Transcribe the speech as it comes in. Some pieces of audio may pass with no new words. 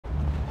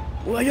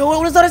Well, yo,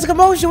 what is all this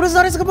commotion? What is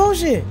all this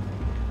commotion?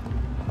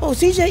 Oh,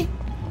 CJ.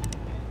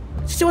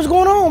 See what's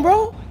going on,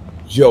 bro?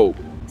 Yo,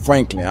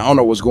 Franklin, I don't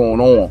know what's going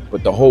on,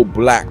 but the whole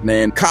block,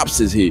 man, cops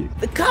is here.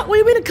 The cop? What do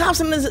you mean the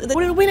cops in this?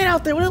 What do you mean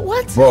out there?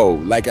 What? Bro,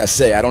 like I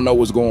said, I don't know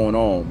what's going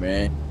on,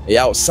 man. They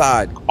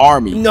outside,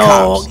 army, no,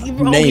 cops,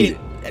 bro, name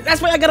it.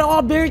 That's why I got it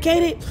all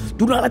barricaded?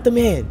 Do not let them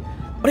in.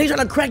 Are they trying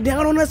to crack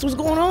down on us? What's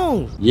going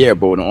on? Yeah,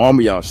 bro, the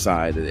army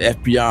outside, the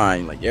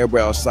FBI, like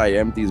everybody outside,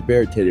 everything's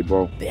barricaded,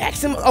 bro. They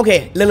asked him,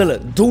 okay,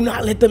 look, do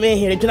not let them in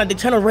here. They're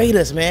trying to raid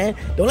us, man.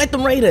 Don't let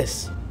them raid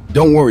us.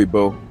 Don't worry,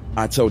 bro.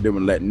 I told them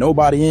to let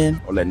nobody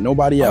in or let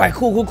nobody out. All right,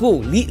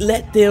 cool.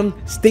 Let them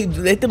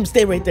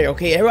stay right there,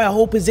 okay? Everybody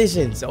hold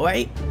positions, all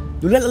right?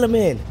 Do let them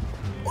in.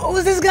 What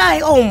was this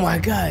guy? Oh my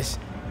gosh.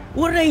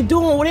 What are they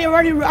doing?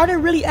 Are they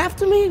really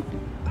after me?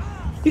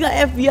 You got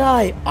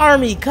FBI,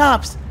 army,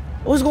 cops.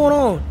 What's going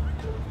on?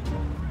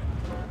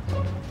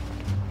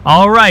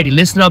 Alrighty,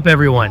 listen up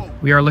everyone.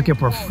 We are looking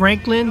for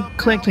Franklin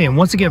Clinton.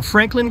 Once again,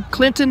 Franklin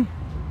Clinton,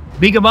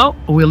 big him out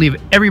or we'll leave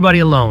everybody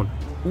alone.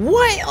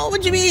 What? Oh,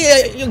 what you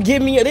mean? You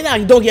give me?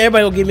 Don't get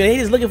everybody. Will give me. They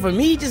just looking for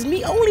me. Just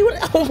me only.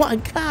 Oh my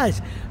gosh,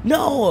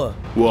 no.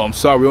 Well, I'm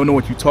sorry. We don't know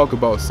what you talk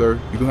about, sir.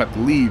 You're gonna have to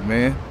leave,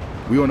 man.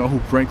 We don't know who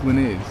Franklin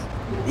is.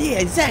 Yeah,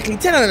 exactly.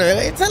 Tell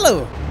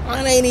her.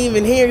 I ain't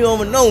even here. You don't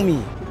even know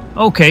me.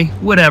 Okay,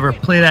 whatever.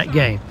 Play that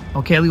game.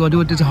 Okay, we're gonna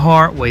do it the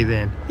hard way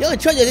then. Yo,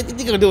 Treasure,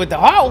 they're gonna do it the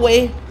hard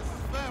way.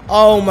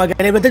 Oh my god,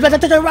 they're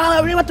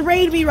about to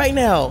raid me right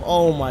now.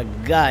 Oh my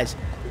gosh.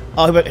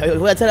 Oh,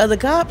 who I tell the other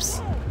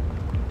cops?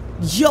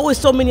 Yo, there's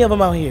so many of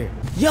them out here.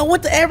 Yo,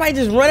 what the? Everybody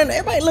just running.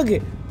 Everybody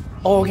looking.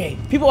 Oh, okay.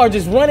 People are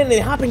just running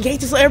and hopping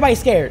gates. So everybody's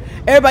scared.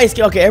 Everybody's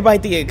scared. Okay, everybody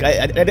think.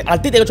 I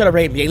think they're trying to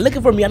raid me. They're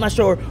looking for me. I'm not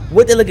sure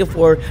what they're looking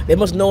for. They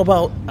must know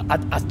about.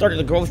 I started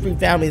the Grove Street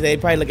family. They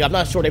probably looking. I'm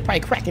not sure. They're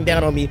probably cracking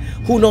down on me.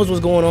 Who knows what's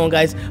going on,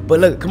 guys? But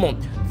look, come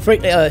on,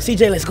 Frank,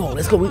 CJ, let's go.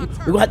 We're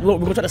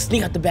gonna try to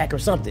sneak out the back or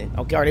something.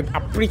 Okay,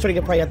 I'm pretty sure they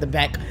can probably out the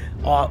back.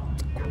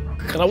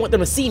 Cause I want them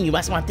to see me.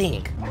 That's my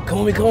thing.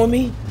 Come with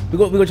me. We're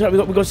gonna try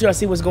to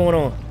see what's going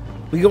on.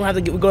 We're gonna have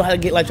to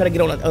get like try to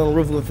get on the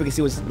roof if we can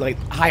see what's like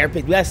higher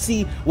pitch. We gotta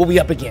see what we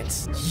up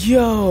against.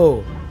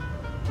 Yo,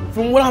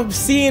 from what I'm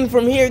seeing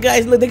from here,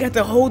 guys, look, they got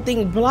the whole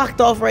thing blocked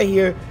off right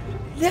here.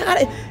 They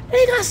got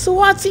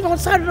SWAT team on the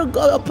side of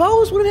the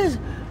post. What it is?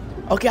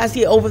 Okay, I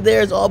see it over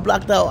there. It's all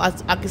blocked out.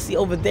 I can see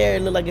over there.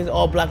 It look like it's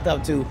all blocked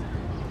out too.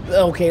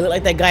 Okay, look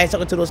like that guy is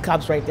talking to those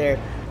cops right there.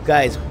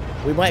 Guys,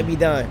 we might be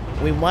done.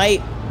 We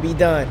might be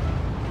done.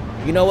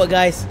 You know what,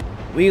 guys?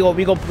 We go.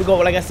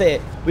 Like I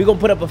said, we gonna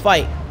put up a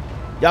fight.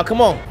 Y'all,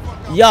 come on,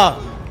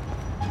 y'all.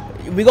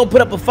 We gonna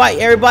put up a fight,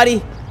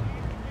 everybody.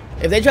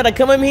 If they try to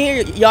come in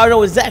here, y'all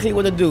know exactly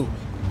what to do.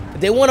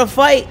 If they want to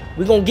fight,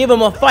 we gonna give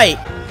them a fight.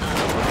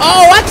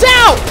 Oh, watch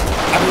out!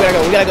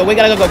 We gotta go, guys. We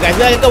gotta go. Okay,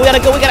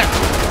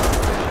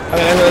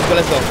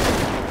 let's go.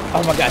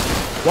 Oh my gosh,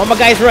 one more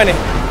guy's running.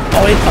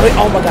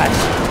 Oh my gosh.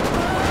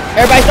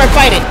 Everybody start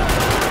fighting.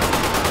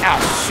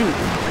 Ow, shoot.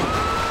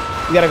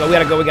 We gotta go.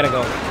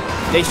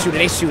 They shoot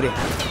it.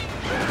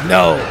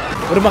 No.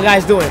 What are my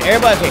guys doing?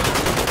 Everybody, okay.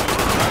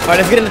 All right,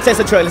 let's get in the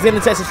Tesla truck.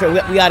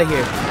 We out of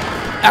here.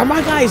 Are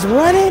my guys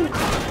running?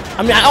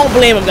 I mean, I don't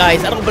blame them,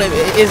 guys. I don't blame it.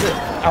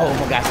 Oh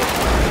my gosh.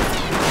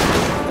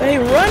 Are they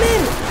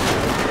running?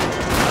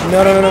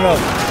 No.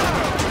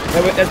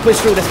 Let's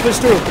push through.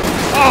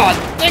 Oh,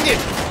 dang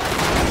it.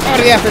 Oh,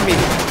 they're after me.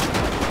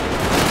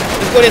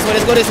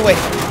 Let's go this way.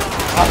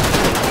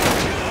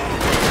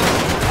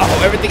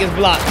 Oh, everything is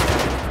blocked.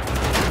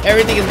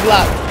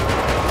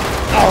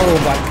 Oh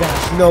my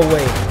gosh, no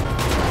way.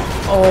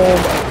 Oh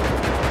my.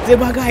 Did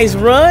my guys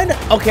run?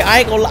 Okay,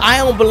 I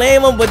don't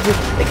blame them, but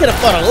they could have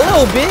fought a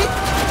little bit.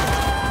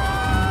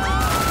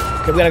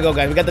 Okay, we gotta go,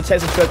 guys. We got the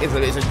Tesla truck.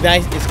 It's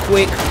nice, it's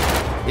quick,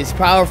 it's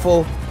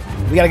powerful.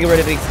 We gotta get rid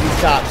of these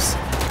cops.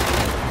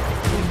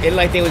 It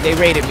like they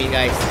raided me,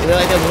 guys. It looked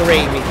like they was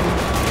raiding me.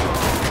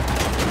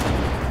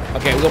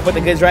 Okay, we're gonna put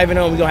the good driving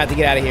on. We're gonna have to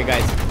get out of here,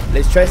 guys.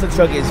 This Tesla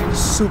truck is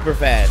super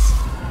fast.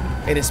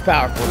 It is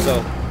powerful,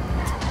 so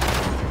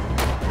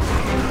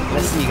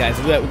let's see, guys.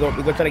 We're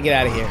gonna try to get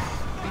out of here.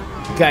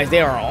 Guys,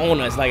 they are on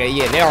us. Like,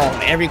 yeah, they are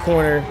on every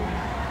corner.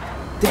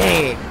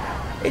 Dang.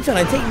 They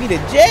trying to take me to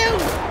jail?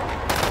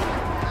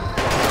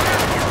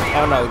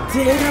 Oh, no.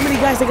 Dang, how many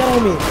guys they got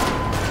on me?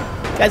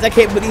 Guys, I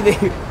can't believe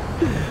it.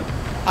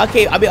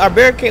 I mean, our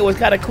barricade was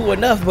kind of cool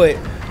enough, but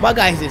my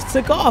guys just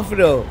took off,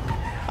 though.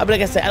 I mean,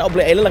 like I said, I don't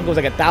blame. It looked like it was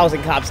like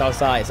 1,000 cops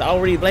outside, so I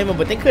don't really blame them,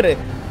 but they should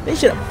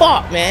have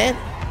fought, man.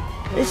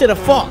 They should have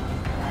fought.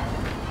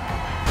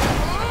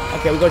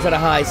 Okay, we're gonna try to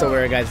hide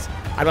somewhere, guys.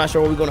 I'm not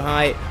sure where we're gonna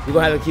hide. We're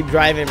gonna have to keep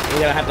driving. We're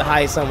gonna have to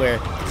hide somewhere.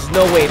 There's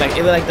no way. Like,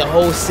 it looks like the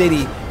whole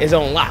city is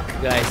on lock,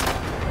 guys.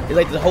 It's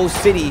like the whole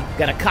city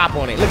got a cop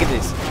on it. Look at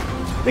this.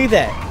 Look at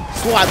that.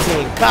 SWAT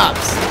team,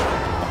 cops.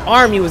 The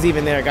army was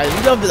even there, guys.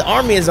 You know if the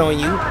army is on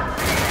you,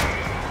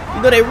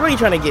 you know they're really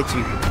trying to get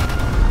you.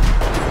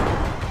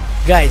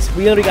 Guys,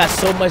 we already got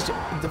so much.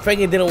 The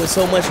Franklin dealing with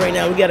so much right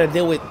now. We gotta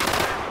deal with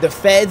the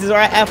feds is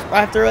right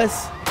after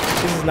us.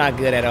 This is not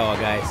good at all,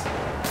 guys.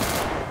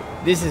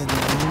 This is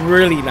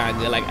really not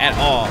good, like at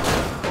all.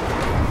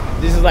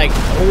 This is like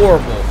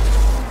horrible.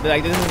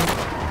 Like this is.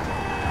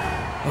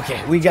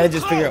 Okay, we gotta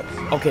just figure out.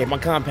 Okay, my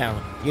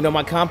compound. You know,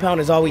 my compound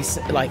is always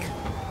like,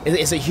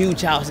 it's a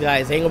huge house,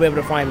 guys. They ain't gonna be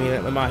able to find me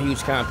in my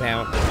huge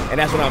compound, and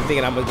that's what I'm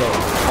thinking. I'm gonna go.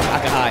 I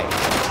can hide.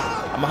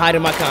 I'm gonna hide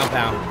in my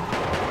compound.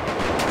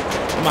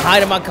 I'm gonna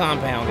hide in my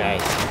compound,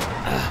 guys.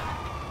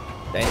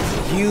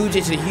 That's huge.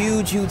 It's a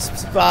huge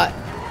spot.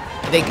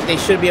 They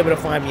should be able to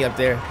find me up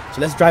there.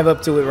 So let's drive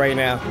up to it right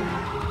now.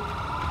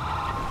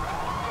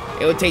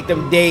 It would take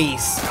them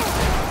days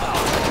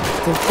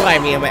to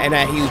find me in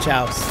that huge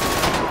house,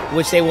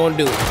 which they won't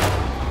do. We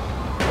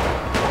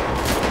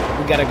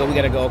gotta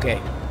go. Okay,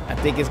 I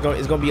think it's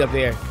gonna be up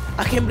there.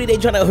 I can't believe they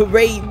trying to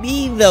raid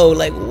me though.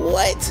 Like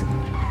what?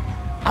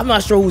 I'm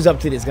not sure who's up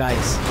to this,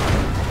 guys.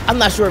 I'm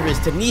not sure if it's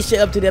Tanisha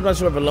up to this. I'm not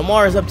sure if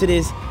Lamar is up to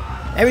this.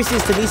 Ever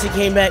since Tanisha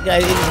came back,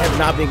 guys, it just has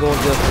not been going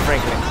good for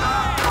Franklin.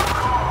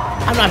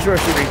 I'm not sure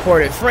if she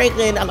reported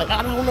Franklin. I'm like,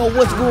 I don't know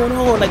what's going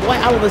on. Like,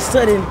 why all of a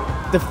sudden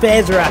the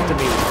feds are after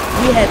me?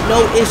 We had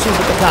no issues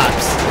with the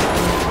cops.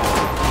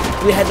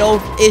 We had no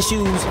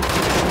issues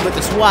with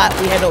the SWAT.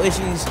 We had no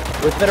issues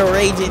with federal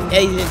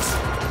agents.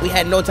 We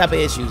had no type of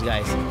issues,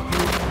 guys.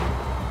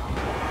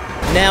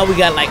 Now we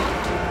got like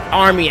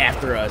army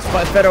after us,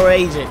 federal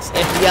agents,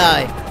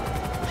 FBI,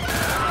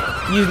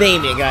 you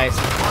name it, guys.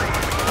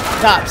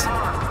 Cops.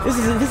 This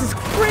is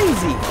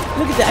crazy.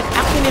 Look at that.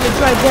 I can't even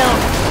drive down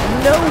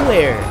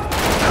nowhere.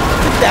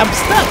 Look at that. I'm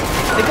stuck.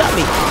 They got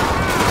me.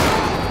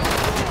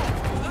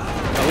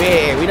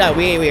 No,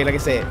 we ain't, like I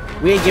said,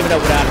 we ain't giving up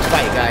without a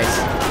fight, guys.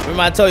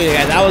 Remember I told you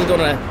guys,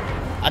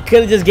 I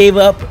could have just gave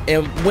up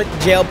and went to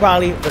jail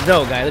probably, but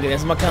no, guys, look at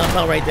that's my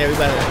compound right there.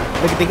 Everybody,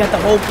 look at, they got the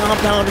whole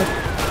compound.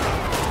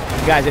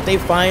 Guys, if they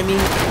find me,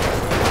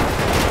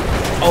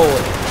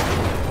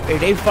 if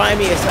they find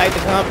me inside the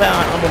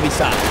compound, I'm gonna be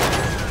shocked.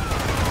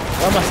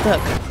 Why am I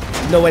stuck?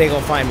 No way they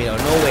gonna find me though.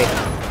 No way.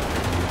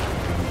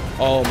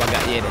 Oh my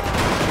God, yeah.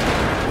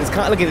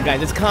 Look at it, guys.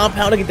 This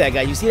compound. Look at that,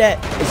 guy. You see that?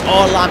 It's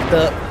all locked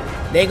up.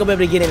 They ain't gonna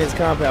be able to get in this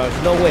compound.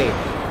 There's no way.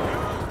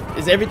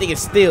 Everything is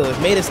still. It's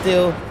made of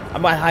steel. I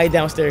might hide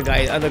downstairs,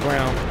 guys,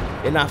 underground.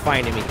 They're not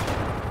finding me.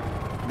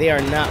 They are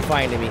not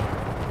finding me.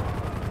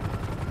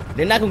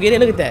 They're not gonna get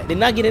in. Look at that. They're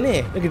not getting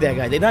in. Look at that,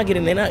 guy. They're not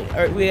getting in.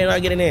 We're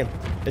not getting in.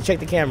 Let's check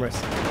the cameras.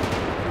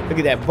 Look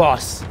at that,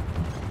 boss.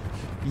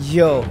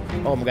 Yo.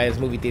 Oh my God, this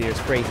movie theater is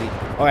crazy.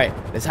 All right,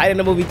 let's hide in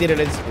the movie theater.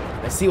 Let's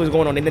see what's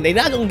going on. And they're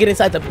not gonna get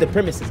inside the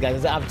premises,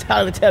 guys. I'm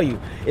trying to tell you,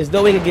 there's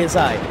no way to get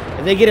inside.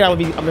 If they get in, I'm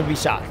gonna be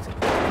shocked.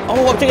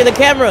 Oh, I'm checking the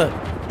camera.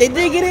 They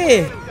did get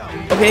in.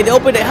 Okay, they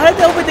opened it. How did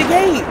they open the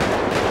gate?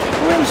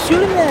 Who are they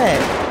shooting at?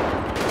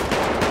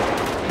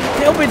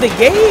 They opened the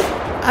gate?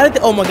 How did they,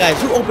 oh my gosh,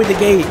 who opened the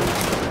gate?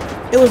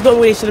 It was no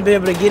way they should have been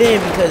able to get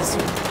in because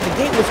the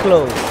gate was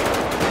closed.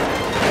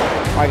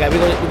 All right, guys,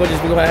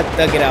 we're gonna have to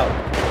thug it out.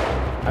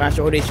 I'm not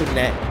sure who they shooting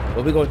at,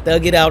 but we're gonna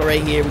thug it out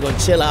right here. We're gonna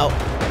chill out.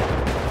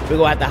 We're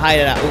gonna have to hide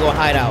it out. We're gonna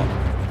hide out.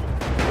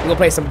 We're gonna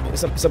play some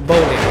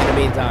bowling in the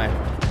meantime.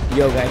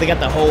 Yo, guys, they got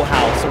the whole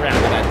house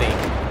surrounded, I think.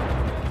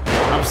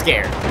 I'm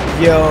scared.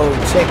 Yo,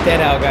 check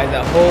that out, guys.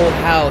 The whole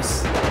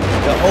house,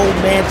 the whole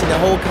mansion, the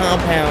whole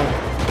compound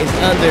is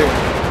under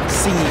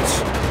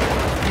siege.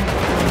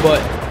 But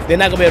they're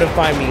not gonna be able to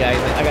find me, guys.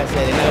 Like I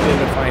said, they're not gonna be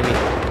able to find me.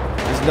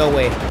 There's no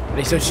way. Are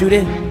they still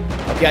shooting?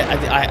 Okay,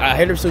 I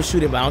heard them still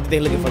shooting, but I don't think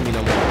they're looking for me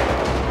no more.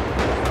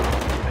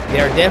 They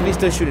are definitely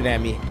still shooting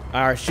at me.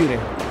 Are shooting.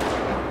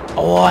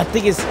 Oh, I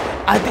think it's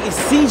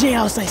CJ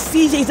outside.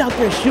 CJ's out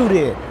there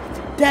shooting.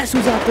 That's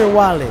who's out there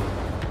wilding.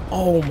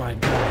 Oh my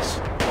gosh.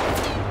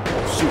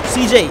 Oh, shoot,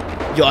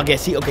 CJ. Yo, I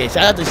guess okay.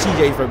 Shout out to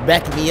CJ for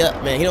backing me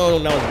up, man. He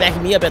don't know I was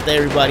backing me up after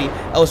everybody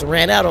else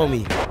ran out on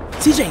me.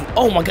 CJ.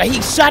 Oh my God,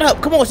 he shot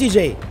up. Come on,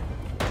 CJ.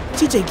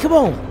 CJ, come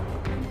on,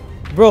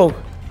 bro.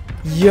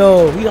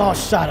 Yo, we all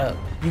shot up.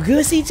 You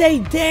good,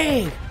 CJ?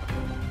 Dang.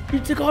 You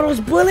took all those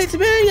bullets,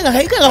 man. You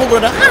gotta go to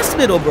the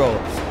hospital, bro.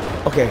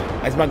 Okay,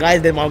 as my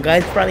guys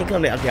finally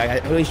come there.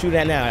 Okay, who they shooting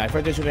at now? I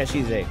first they're shooting at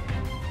CJ.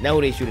 Now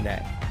who they shooting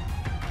at?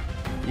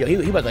 Yo,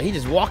 he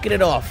just walking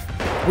it off.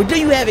 Well, there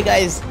you have it,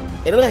 guys.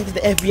 It looks like it's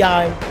the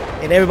FBI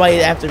and everybody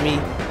after me.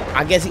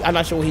 I guess I'm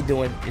not sure what he's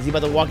doing. Is he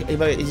about to walk?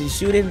 Is he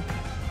shooting?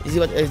 Is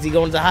he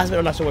going to the hospital?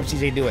 I'm not sure what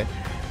CJ doing.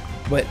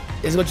 But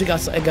let's go check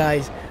out,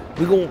 guys.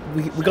 We're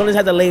gonna just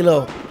have to lay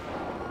low.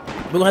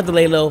 We're gonna have to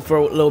lay low for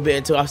a little bit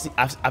until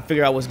I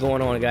figure out what's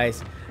going on,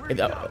 guys.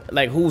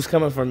 Like who's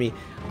coming for me.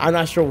 I'm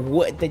not sure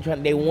what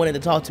they wanted to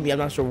talk to me. I'm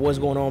not sure what's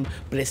going on,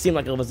 but it seemed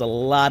like there was a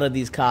lot of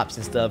these cops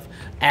and stuff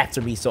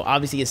after me. So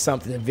obviously it's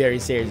something very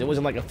serious. It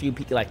wasn't like a few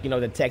people, like, you know,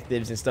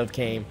 detectives and stuff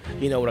came,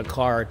 you know, with a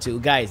car or two.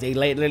 Guys, they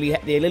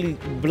literally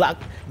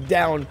blocked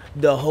down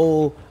the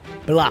whole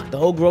block. The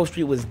whole Grove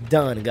Street was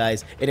done,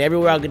 guys, and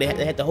everywhere out there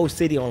they had the whole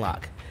city on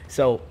lock.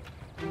 So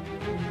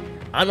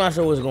I'm not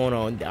sure what's going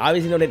on.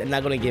 Obviously, no, they're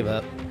not gonna give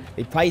up.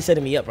 They probably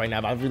setting me up right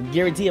now, but I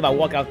guarantee if I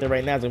walk out there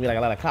right now, there's gonna be like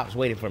a lot of cops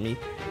waiting for me.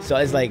 So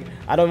it's like,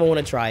 I don't even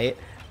want to try it.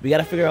 We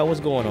gotta figure out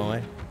what's going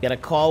on. We gotta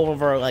call one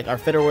of our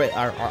federal,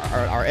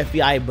 our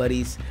FBI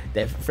buddies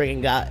that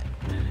freaking got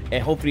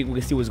and hopefully we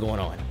can see what's going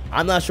on.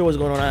 I'm not sure what's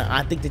going on.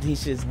 I think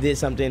Tanisha did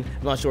something.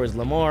 I'm not sure it's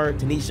Lamar,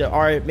 Tanisha,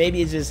 or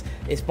maybe it's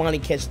finally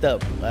catched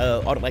up.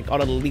 All of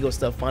the legal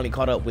stuff finally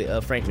caught up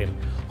with Franklin.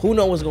 Who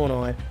knows what's going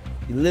on?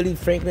 Literally,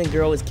 Franklin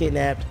girl is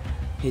kidnapped.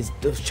 His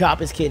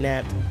Chop is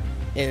kidnapped,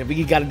 and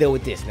we got to deal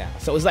with this now.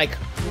 So it's like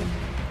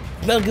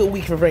not a good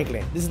week for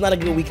Franklin. This is not a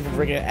good week for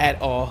Franklin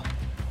at all.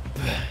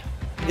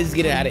 This is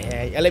getting out of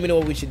hand. Y'all let me know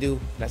what we should do,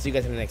 and I'll see you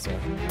guys in the next one.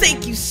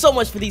 Thank you so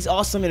much for these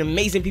awesome and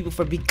amazing people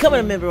for becoming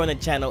a member on the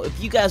channel.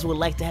 If you guys would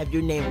like to have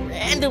your name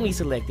randomly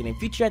selected and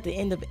featured at the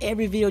end of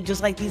every video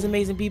just like these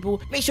amazing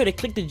people, make sure to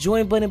click the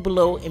join button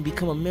below and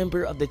become a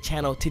member of the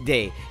channel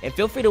today. And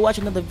feel free to watch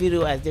another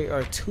video as there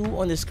are 2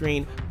 on the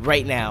screen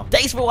right now.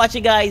 Thanks for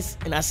watching, guys,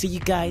 and I'll see you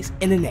guys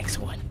in the next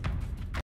one.